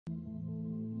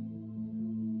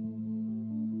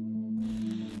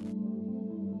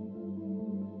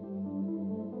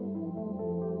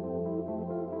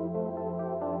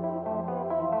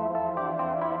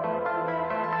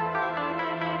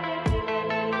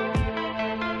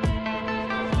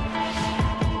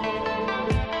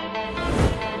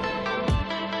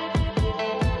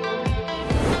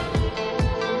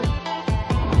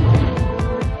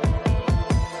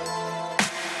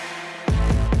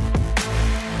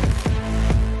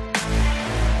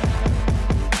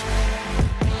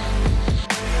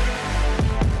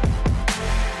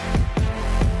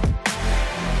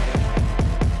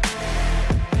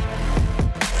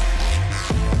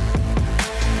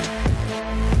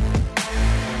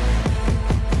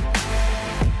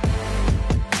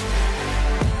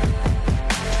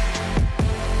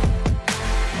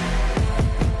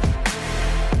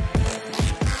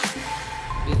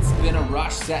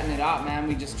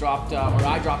We just dropped, or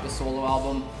I dropped a solo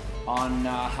album on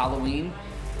Halloween,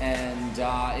 and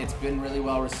it's been really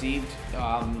well received.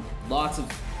 Lots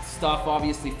of stuff,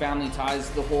 obviously family ties.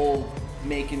 The whole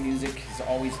making music has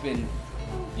always been,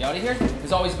 you out of here?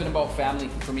 It's always been about family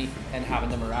for me and having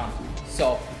them around.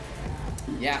 So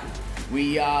yeah,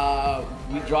 we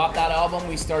dropped that album.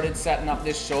 We started setting up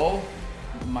this show,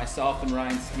 myself and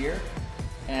Ryan Steer,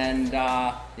 and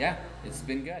yeah, it's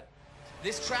been good.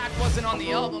 This track wasn't on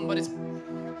the album, but it's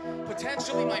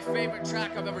potentially my favorite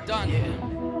track I've ever done. Yeah.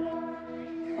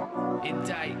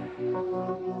 Indict.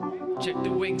 Check the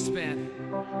wingspan.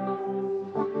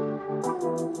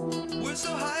 We're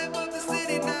so high above the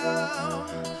city now.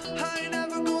 I ain't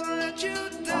never gonna let you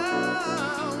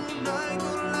down. I ain't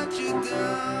gonna let you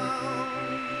down.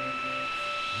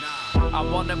 I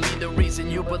wanna be the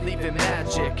reason you believe in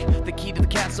magic, the key to the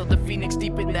castle, the phoenix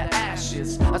deep in the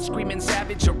ashes, a screaming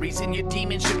savage, a reason your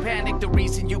demons should panic, the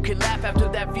reason you can laugh after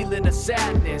that feeling of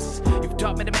sadness. You've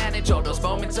taught me to manage all those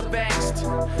moments of angst,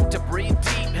 to breathe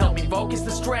deep, help me focus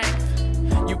the strength.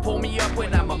 You pull me up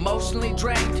when I'm emotionally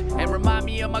drained, and remind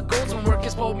me of my goals when work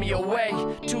has pulled me away.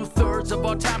 2/3 of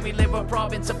our time we live a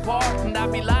province apart, and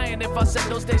I'd be lying if I said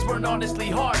those days weren't honestly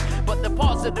hard. But the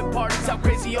positive part is how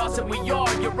crazy awesome we are.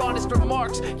 Your honest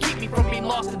remarks keep me from being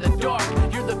lost in the dark.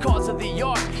 You're the cause of the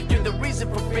art, you're the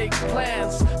reason for big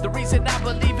plans, the reason I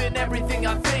believe in everything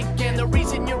I think, and the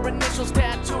reason your initials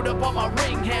tattooed up on my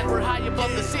ring hand. We're high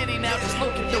above the city now, just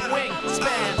look at the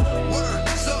wingspan.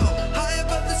 We're so high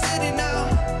above the city now.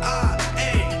 I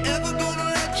ain't ever gonna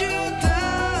let you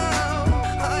down.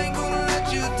 I ain't gonna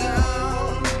let you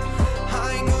down.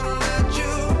 I ain't gonna let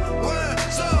you. We're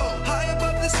so high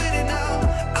above the city now.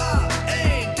 I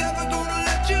ain't ever gonna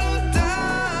let you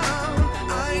down.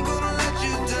 I ain't gonna let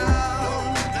you down.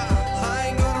 I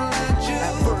ain't gonna let you.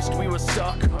 At first we were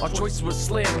stuck, our choices were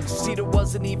slim. Cedar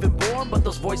wasn't even born, but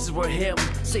those voices were him,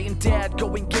 saying, Dad,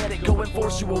 go and get it, go and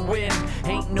force you a win.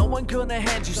 Ain't no one gonna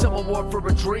hand you some award for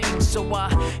a dream. So I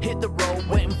hit the road,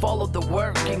 went and followed the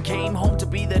work, and came home to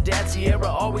be the dad Sierra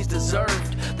always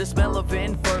deserved. The smell of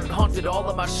invert haunted all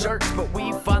of my shirts, but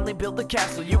we finally built the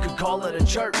castle, you could call it a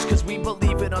church. Cause we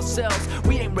believe in ourselves,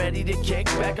 we ain't ready to kick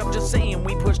back. I'm just saying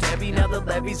we pushed heavy, now the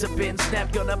levees have been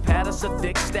snapped. Gonna pat us a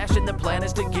thick stash, and the plan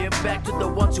is to give back to the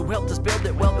ones who helped us build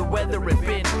it. Well, the weather had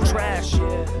been trash,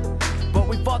 yeah, but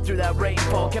we fought through that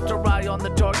rainfall, kept our eye on the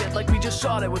target like we just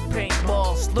shot it with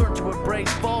paintballs. Learned to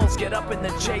embrace balls, get up and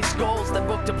then chase goals, then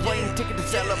booked a plane ticket to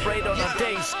celebrate on our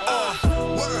days off.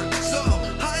 We're so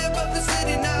high above the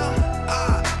city now.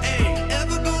 I ain't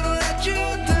ever gonna let you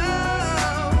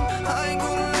down. I ain't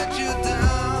gonna let you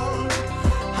down.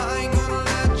 I ain't gonna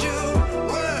let you.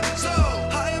 We're so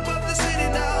high above the city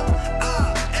now. I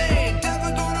ain't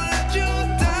ever gonna let you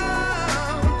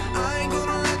down. I ain't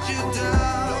gonna let you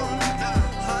down.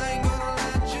 I ain't gonna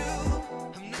let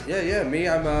you. Yeah, me.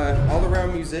 I'm an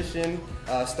all-around musician.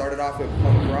 Started off with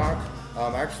punk rock.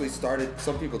 I actually started,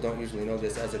 some people don't usually know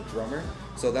this, as a drummer.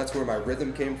 So that's where my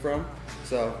rhythm came from.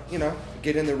 So, you know,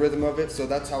 get in the rhythm of it. So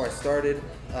that's how I started.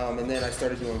 And then I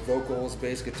started doing vocals,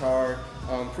 bass guitar.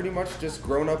 Pretty much just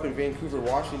grown up in Vancouver,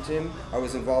 Washington. I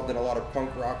was involved in a lot of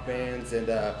punk rock bands, and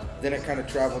then it kind of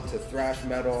traveled to thrash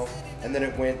metal, and then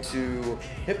it went to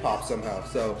hip hop somehow.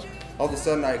 So all of a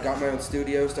sudden I got my own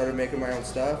studio, started making my own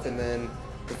stuff, and then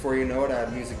before you know it, I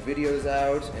had music videos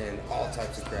out and all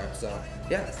types of crap. So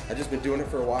yeah, I've just been doing it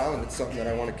for a while, and it's something that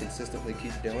I want to consistently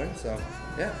keep doing. So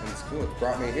yeah, and it's cool. It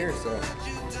brought me here, so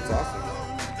it's awesome.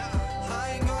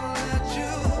 I ain't gonna let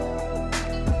you.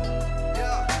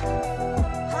 Yeah.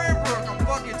 Cranbrook, I'm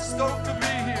fucking stoked to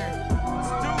be here.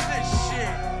 Let's do this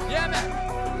shit. Yeah, man.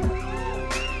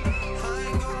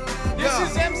 This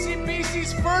is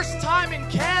MCBC's first time in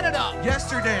Canada.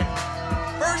 Yesterday.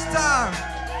 First time.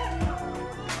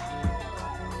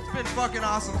 It's been fucking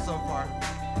awesome so far.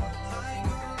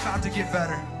 About to get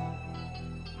better.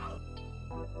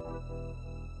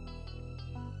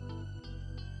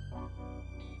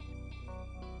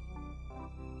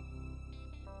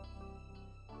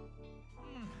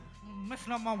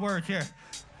 Messing up my words here.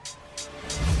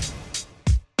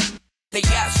 They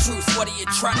ask truth, what are you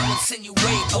trying to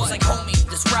insinuate? I was like, homie,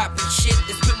 this rapping shit,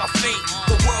 this been my fate.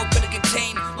 The world better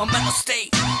contain my mental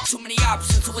state. Too many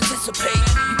options to anticipate,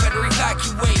 you better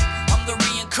evacuate. I'm the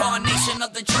reincarnation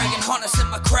of the dragon,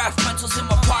 harnessing my craft, mentals in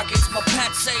my pockets, my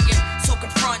pants sagging. So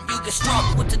confront, you get struck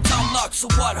with the dumb luck. So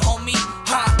what, homie?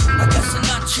 Ha, I guess the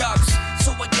nunchucks.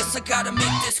 So I guess I gotta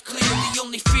make this clear. The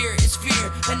only fear is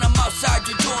fear, and I'm outside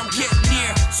your door, I'm getting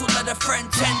near. So let a friend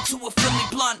tend to a Philly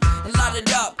blunt and light it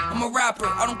up. I'm a rapper,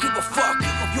 I don't give a fuck.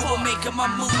 Yo, I'm making my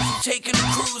moves, I'm taking a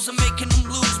cruise, I'm making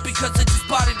them lose because I just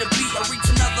bodied the beat. I reach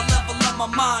another level of my my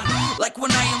mind. Like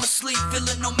when I am asleep,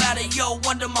 feeling no matter, yo,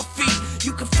 under my feet.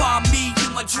 You can find me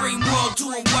in my dream world,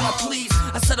 doing what I please.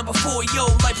 I said it before, yo,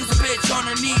 life is a bitch on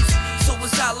her knees. So is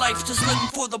that life, just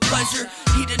living for the pleasure.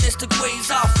 Hedonistic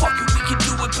ways, fuck it, we can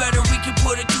do it better. We can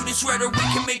put it through this shredder, we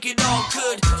can make it all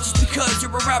good. Just because you're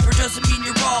a rapper doesn't mean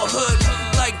you're all hood.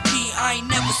 Like me, I ain't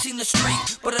never seen the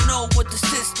street, but I know what the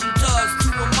system does to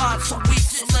a mind so weak.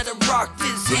 So let it rock,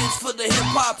 this is for the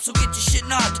hip-hop. So get your shit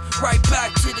knocked right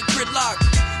back to the gridlock.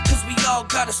 Cause we all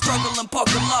gotta struggle and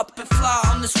buckle up and fly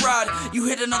on this ride. You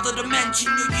hit another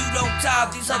dimension, you don't die.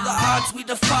 These are the odds we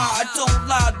defy. I don't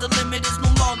lie, the limit is no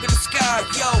longer the sky,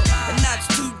 yo. And that's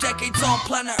 2 decades on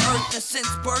planet Earth. And since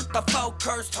birth I felt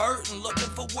cursed, hurt, and looking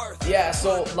for worth. Yeah,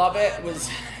 so Love It was,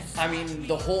 I mean,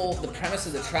 the premise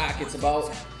of the track, it's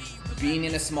about being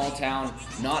in a small town,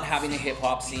 not having a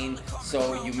hip-hop scene,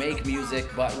 so you make music,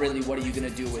 but really what are you gonna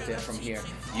do with it from here?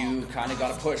 You kind of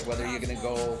gotta push whether you're gonna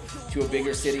go to a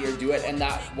bigger city or do it, and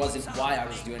that wasn't why I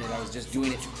was doing it. I was just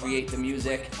doing it to create the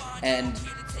music, and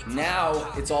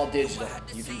now it's all digital.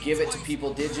 You can give it to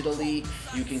people digitally,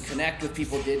 you can connect with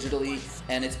people digitally,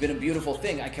 and it's been a beautiful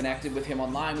thing. I connected with him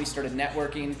online, we started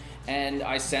networking, and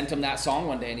I sent him that song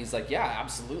one day, and he's like, yeah,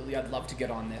 absolutely, I'd love to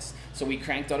get on this. So we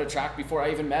cranked out a track before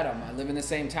I even met him. I live in the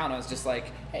same town. I was just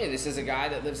like, hey, this is a guy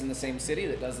that lives in the same city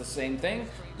that does the same thing.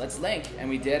 Let's link. And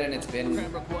we did, and it's been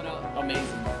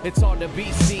amazing. It's hard to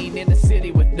be seen in a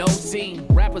city with no scene.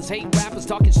 Rappers hate rappers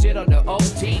talking shit on their own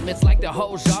team. It's like the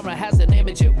whole genre has an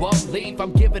image it won't leave.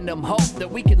 I'm giving them hope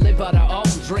that we can live out our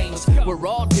own dreams. We're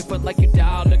all different like you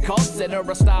dial the call center.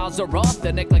 Our styles are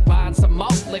authentic like buying some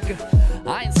malt liquor.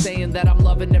 I ain't saying that I'm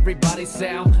loving everybody's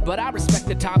sound, but I respect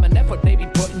the time and effort they be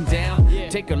putting down.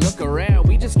 Take a look around,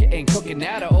 we just getting cooking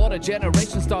now. The older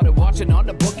generation started watching on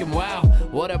the book, and wow,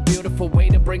 what a beautiful way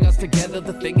to bring us together.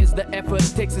 The thing is, the effort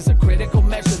it takes is a critical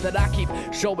measure that I keep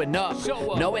showing up.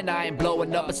 Knowing I ain't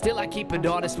blowing up, but still I keep it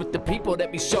honest with the people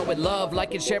that be showing love,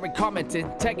 liking, sharing,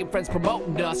 commenting, tagging friends,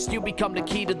 promoting us. You become the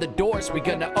key to the doors we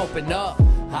gonna open up.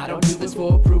 I don't do this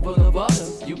for approval of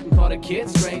others. You can call the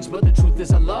kids strange, but the truth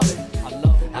is I love it.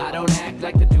 I don't act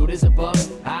like the dude is above it.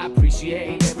 I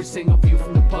appreciate every single view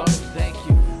from the public. Thank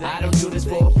you. I don't do this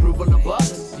for approval of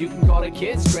others. You can call the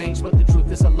kids strange, but the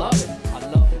truth is I love it.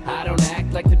 I don't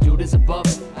act like the dude is above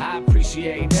it. I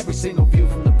appreciate every single view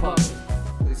from the public.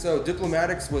 So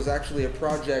Diplomatix was actually a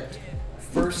project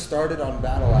first started on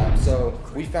Battle App. So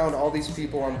we found all these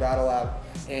people on Battle App,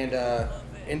 and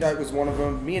Indite was one of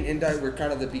them. Me and Indite were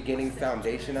kind of the beginning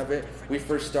foundation of it. We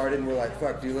first started and we're like,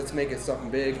 fuck dude, let's make it something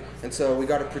big. And so we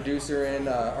got a producer in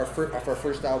off our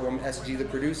first album, SG the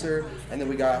producer, and then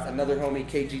we got another homie,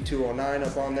 KG209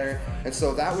 up on there. And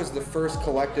so that was the first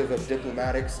collective of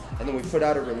Diplomatix, and then we put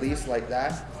out a release like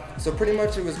that. So pretty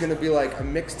much it was gonna be like a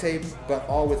mixtape, but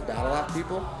all with Battle App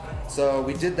people. So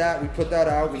we did that, we put that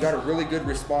out, we got a really good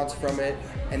response from it,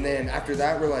 and then after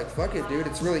that we're like, fuck it dude,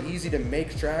 it's really easy to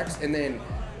make tracks. And then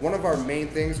one of our main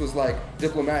things was like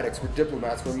Diplomatix, we're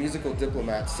diplomats, we're musical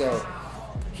diplomats. So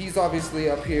he's obviously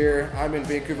up here, I'm in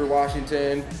Vancouver,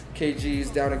 Washington,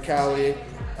 KG's down in Cali,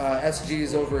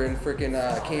 SG's over in freaking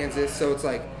Kansas. So it's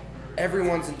like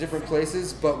everyone's in different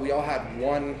places, but we all had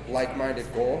one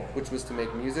like-minded goal, which was to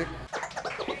make music.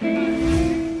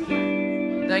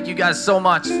 Thank you guys so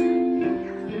much.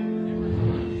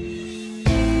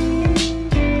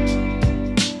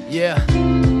 Yeah.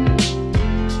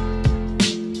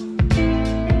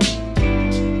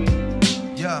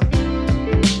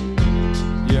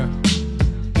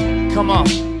 Come on.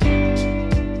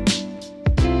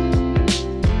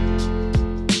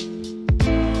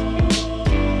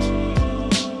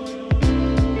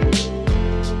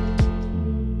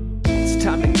 It's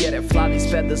time to get it, fly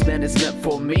these feathers, man, it's meant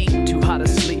for me. Too hot to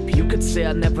sleep, you could say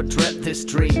I never dreamt this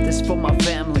dream. This for my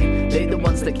family, they the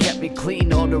ones that kept me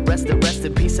clean. All the rest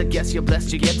in peace, I guess you're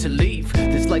blessed you get to leave.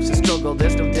 This life's a struggle,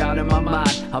 there's no doubt in my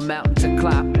mind. A mountain to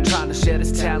climb, trying to share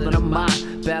this talent of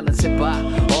mine. Balance it by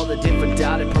all the different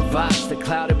doubt it provides. The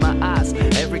cloud in my eyes,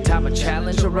 every time a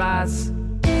challenge arises.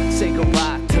 Say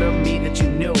goodbye to the me that you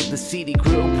knew. The seed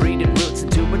grew, breeding roots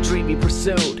into a dream he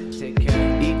pursued.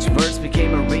 Each verse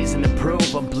became a reason to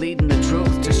prove I'm bleeding the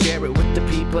truth, to share it with the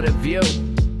people that view.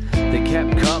 They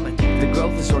kept coming, the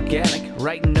growth is organic.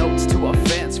 Writing notes to our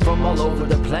fans from all over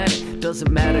the planet. Doesn't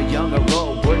matter young or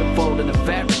old, we're the fold in the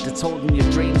fabric that's holding your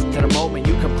dreams to the moment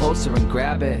you come closer and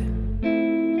grab it.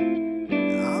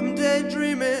 I'm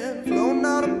daydreaming, floating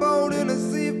on a boat in the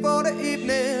sea for the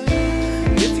evening.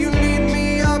 If you need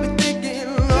me, I'll be thinking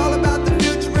all about the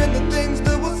future and the things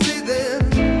that we'll see then.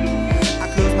 I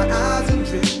close my eyes and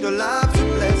drift, our lives are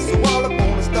blessed, so all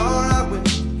upon a star I win.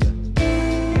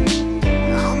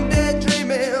 I'm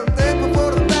daydreaming, thankful for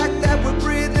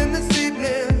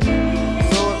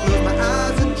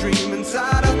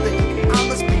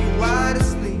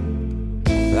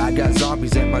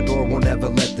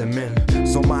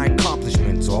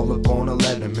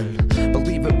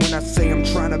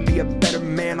a better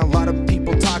man. A lot of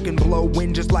people talking, blow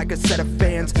wind just like a set of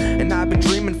fans. And I've been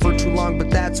dreaming for too long, but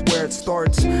that's where it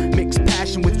starts. Mix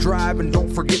passion with drive and don't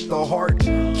forget the heart.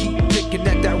 Keep picking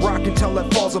at that rock until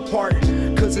it falls apart.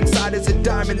 Cause inside is a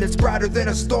diamond that's brighter than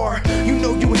a star. You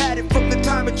know you had it from the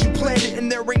time that you planned it,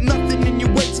 and there ain't nothing in your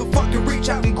way, so fucking reach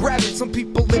out and grab it. Some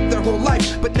people live their whole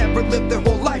life, but never live their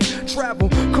whole life. Travel,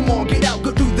 come on, get out,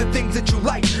 go do the things that you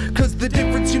like. Cause the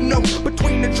difference, you know,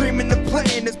 between a dream and a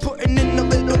plan is putting in a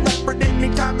little effort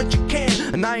anytime that you can.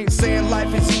 And I ain't saying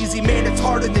life is easy, man, it's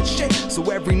harder than shit.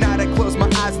 So every night I close my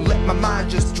eyes and let my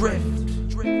mind just drift.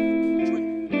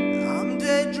 I'm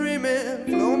daydreaming,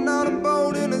 floating on a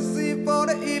boat in the sea for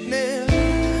the evening.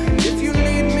 If you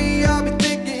need me, I'll be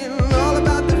thinking all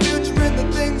about the future and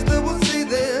the things that we'll see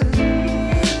then.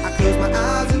 I close my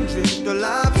eyes and drift, our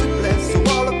lives are blessed, so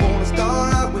all upon a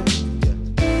star I wish.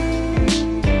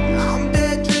 I'm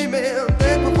daydreaming,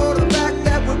 thankful for the fact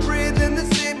that we're breathing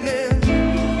this evening.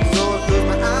 So I close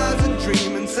my eyes and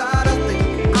dream inside, I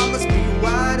think I must be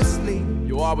wide asleep.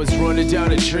 I was running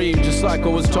down a dream just like I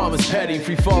was Thomas Petty.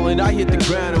 Free falling, I hit the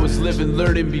ground, I was living,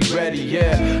 learning, be ready,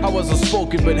 yeah. I was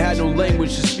unspoken but had no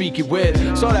language to speak it with.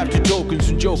 Sought after tokens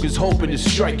and jokers hoping to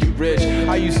strike it rich.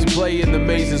 I used to play in the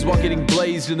mazes while getting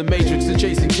blazed in the matrix and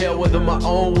chasing tail whether my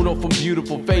own or from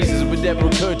beautiful faces. It would never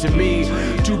occur to me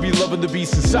to be loving the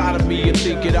beast inside of me and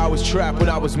thinking I was trapped when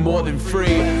I was more than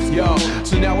free, yo.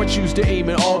 So now I choose to aim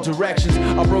in all directions,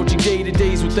 approaching day to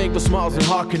days with thankful smiles and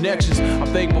heart connections. I'm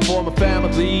thankful for my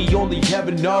family, only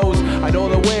heaven knows. I know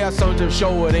the way I sometimes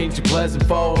show it ain't too pleasant,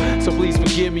 foe. So please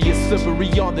forgive me, it's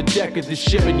slippery on the deck of the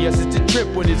ship. And yes, it's a trip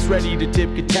when it's ready to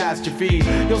tip catastrophe.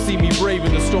 You'll see me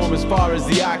braving the storm as far as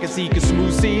the eye can see. Cause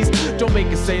smooth seas don't make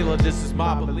a sailor, this is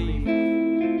my belief.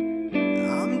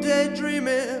 I'm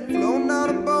daydreaming, floating on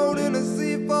a boat in the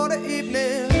sea for the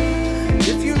evening.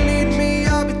 If you need me,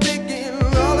 I'll be thinking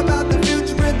all about the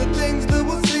future and the things that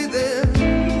we'll see then.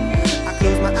 I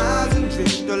close my eyes and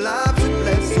drift, our lives are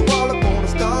blessed, so all upon a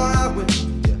star I wish.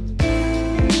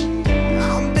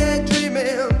 I'm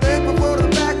daydreaming, thankful for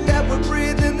the fact that we're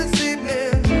breathing this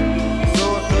evening.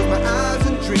 So I close my eyes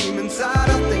and dream inside,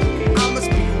 I think I must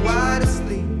be wide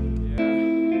asleep.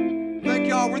 Thank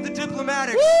y'all, we're the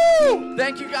Diplomatix. Woo!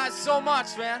 Thank you guys so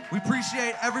much, man. We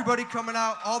appreciate everybody coming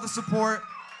out, all the support.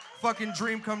 Fucking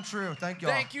dream come true. Thank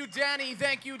y'all. Thank you, Danny.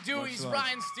 Thank you, Dewey's,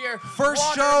 Ryan Steer. First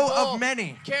show of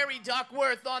many. Carrie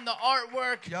Duckworth on the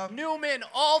artwork. Yep. Newman,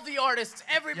 all the artists,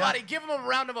 everybody. Yep. Give them a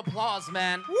round of applause,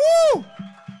 man. Woo!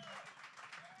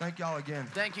 Thank y'all again.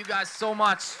 Thank you guys so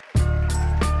much.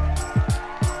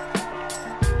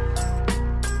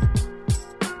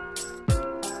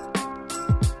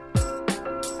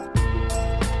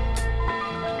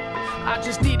 I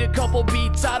just need a couple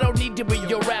beats, I don't need to be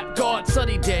your rap god.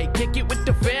 Sunny day, kick it with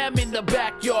the fam in the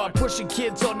backyard. Pushing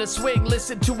kids on the swing,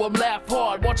 listen to them laugh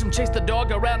hard. Watch them chase the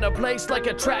dog around the place like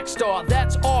a track star.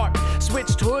 That's art,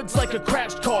 switched hoods like a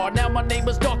crashed car. Now my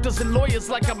neighbors, doctors and lawyers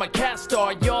like I'm a cast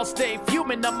star. Y'all stay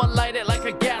fuming, I'ma light it like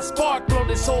a gas spark. Blow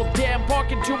this whole damn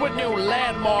park into a new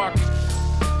landmark.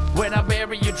 When I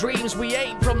bury your dreams, we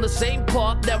ain't from the same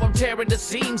cloth. Now I'm tearing the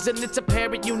seams, and it's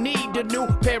apparent you need a new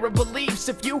pair of beliefs.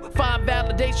 If you find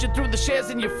validation through the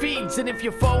shares in your feeds, and if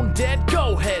your phone dead,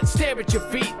 go ahead, stare at your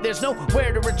feet. There's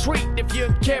nowhere to retreat if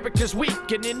your character's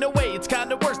weak, and in a way it's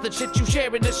kinda worse than shit you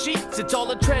share in the sheets. It's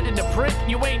all a tread in the print,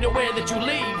 you ain't aware that you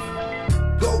leave.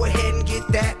 Go ahead and get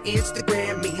that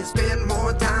Instagram me and spend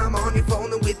more time on your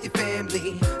phone than with your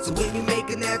family. So when you're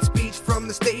making that speech from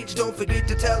the stage, don't forget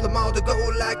to tell them all to go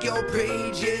like your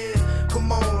page, yeah.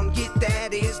 Come on, get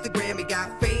that Instagram. You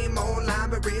got fame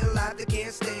online, but real life they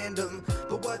can't stand them.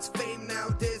 But what's fame now?